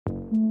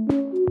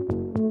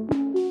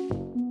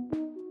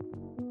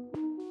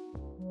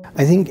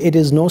I think it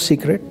is no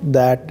secret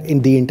that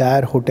in the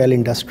entire hotel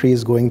industry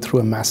is going through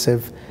a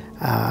massive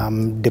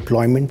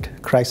deployment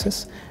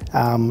crisis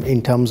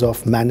in terms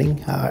of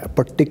manning,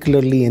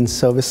 particularly in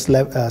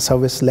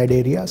service-led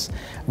areas,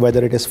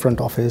 whether it is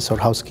front office or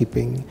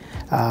housekeeping,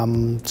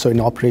 so in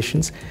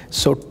operations.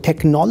 So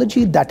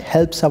technology that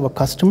helps our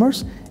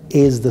customers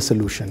is the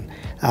solution.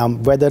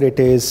 Whether it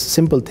is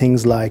simple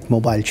things like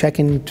mobile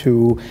check-in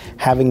to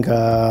having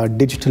a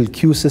digital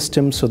queue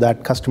system so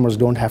that customers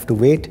don't have to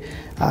wait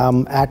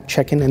at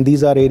check-in. And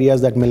these are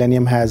areas that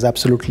Millennium has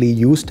absolutely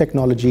used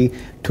technology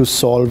to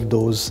solve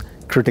those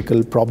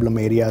critical problem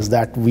areas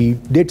that we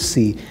did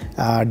see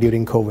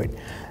during COVID,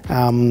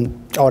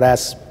 or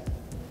as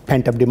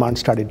pent-up demand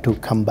started to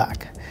come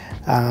back.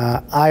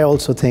 I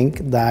also think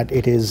that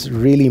it is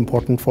really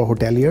important for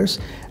hoteliers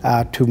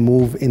to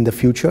move in the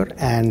future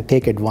and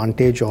take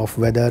advantage of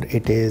whether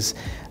it is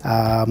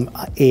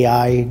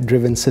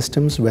AI-driven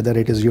systems, whether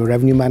it is your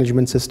revenue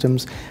management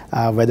systems,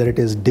 whether it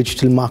is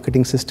digital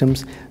marketing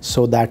systems,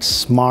 so that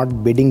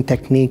smart bidding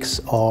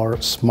techniques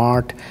or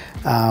smart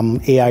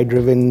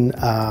AI-driven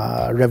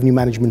revenue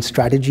management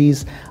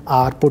strategies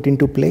are put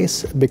into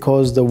place,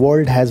 because the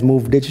world has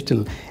moved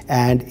digital.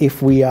 And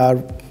if we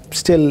are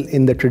still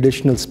in the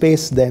traditional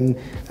space, then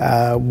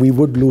we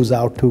would lose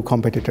out to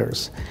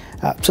competitors.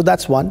 So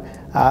that's one.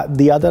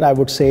 The other, I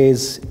would say,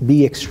 is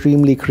be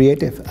extremely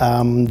creative.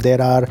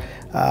 There are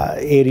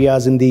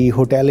areas in the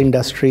hotel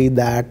industry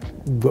that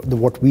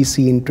what we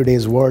see in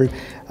today's world.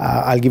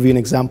 I'll give you an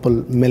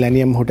example.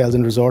 Millennium Hotels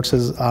and Resorts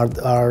are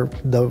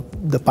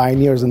the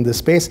pioneers in this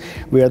space.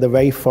 We are the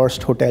very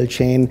first hotel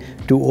chain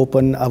to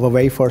open our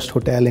very first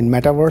hotel in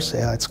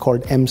metaverse. It's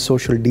called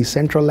M-Social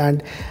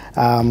Decentraland.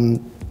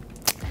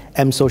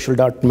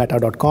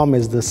 msocial.meta.com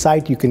is the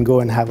site. You can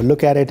go and have a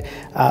look at it.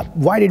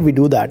 Why did we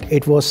do that?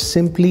 It was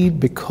simply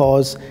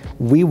because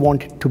we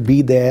wanted to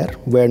be there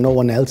where no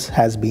one else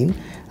has been.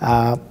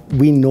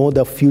 We know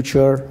the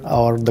future,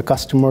 or the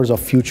customers of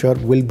future,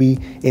 will be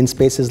in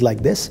spaces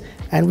like this,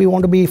 and we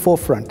want to be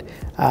forefront.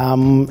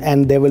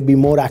 And there will be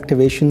more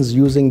activations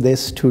using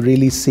this to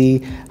really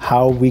see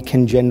how we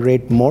can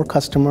generate more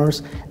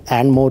customers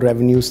and more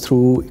revenues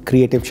through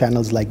creative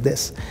channels like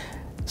this.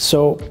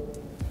 So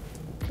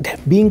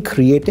being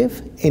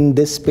creative in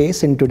this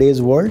space in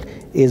today's world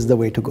is the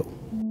way to go.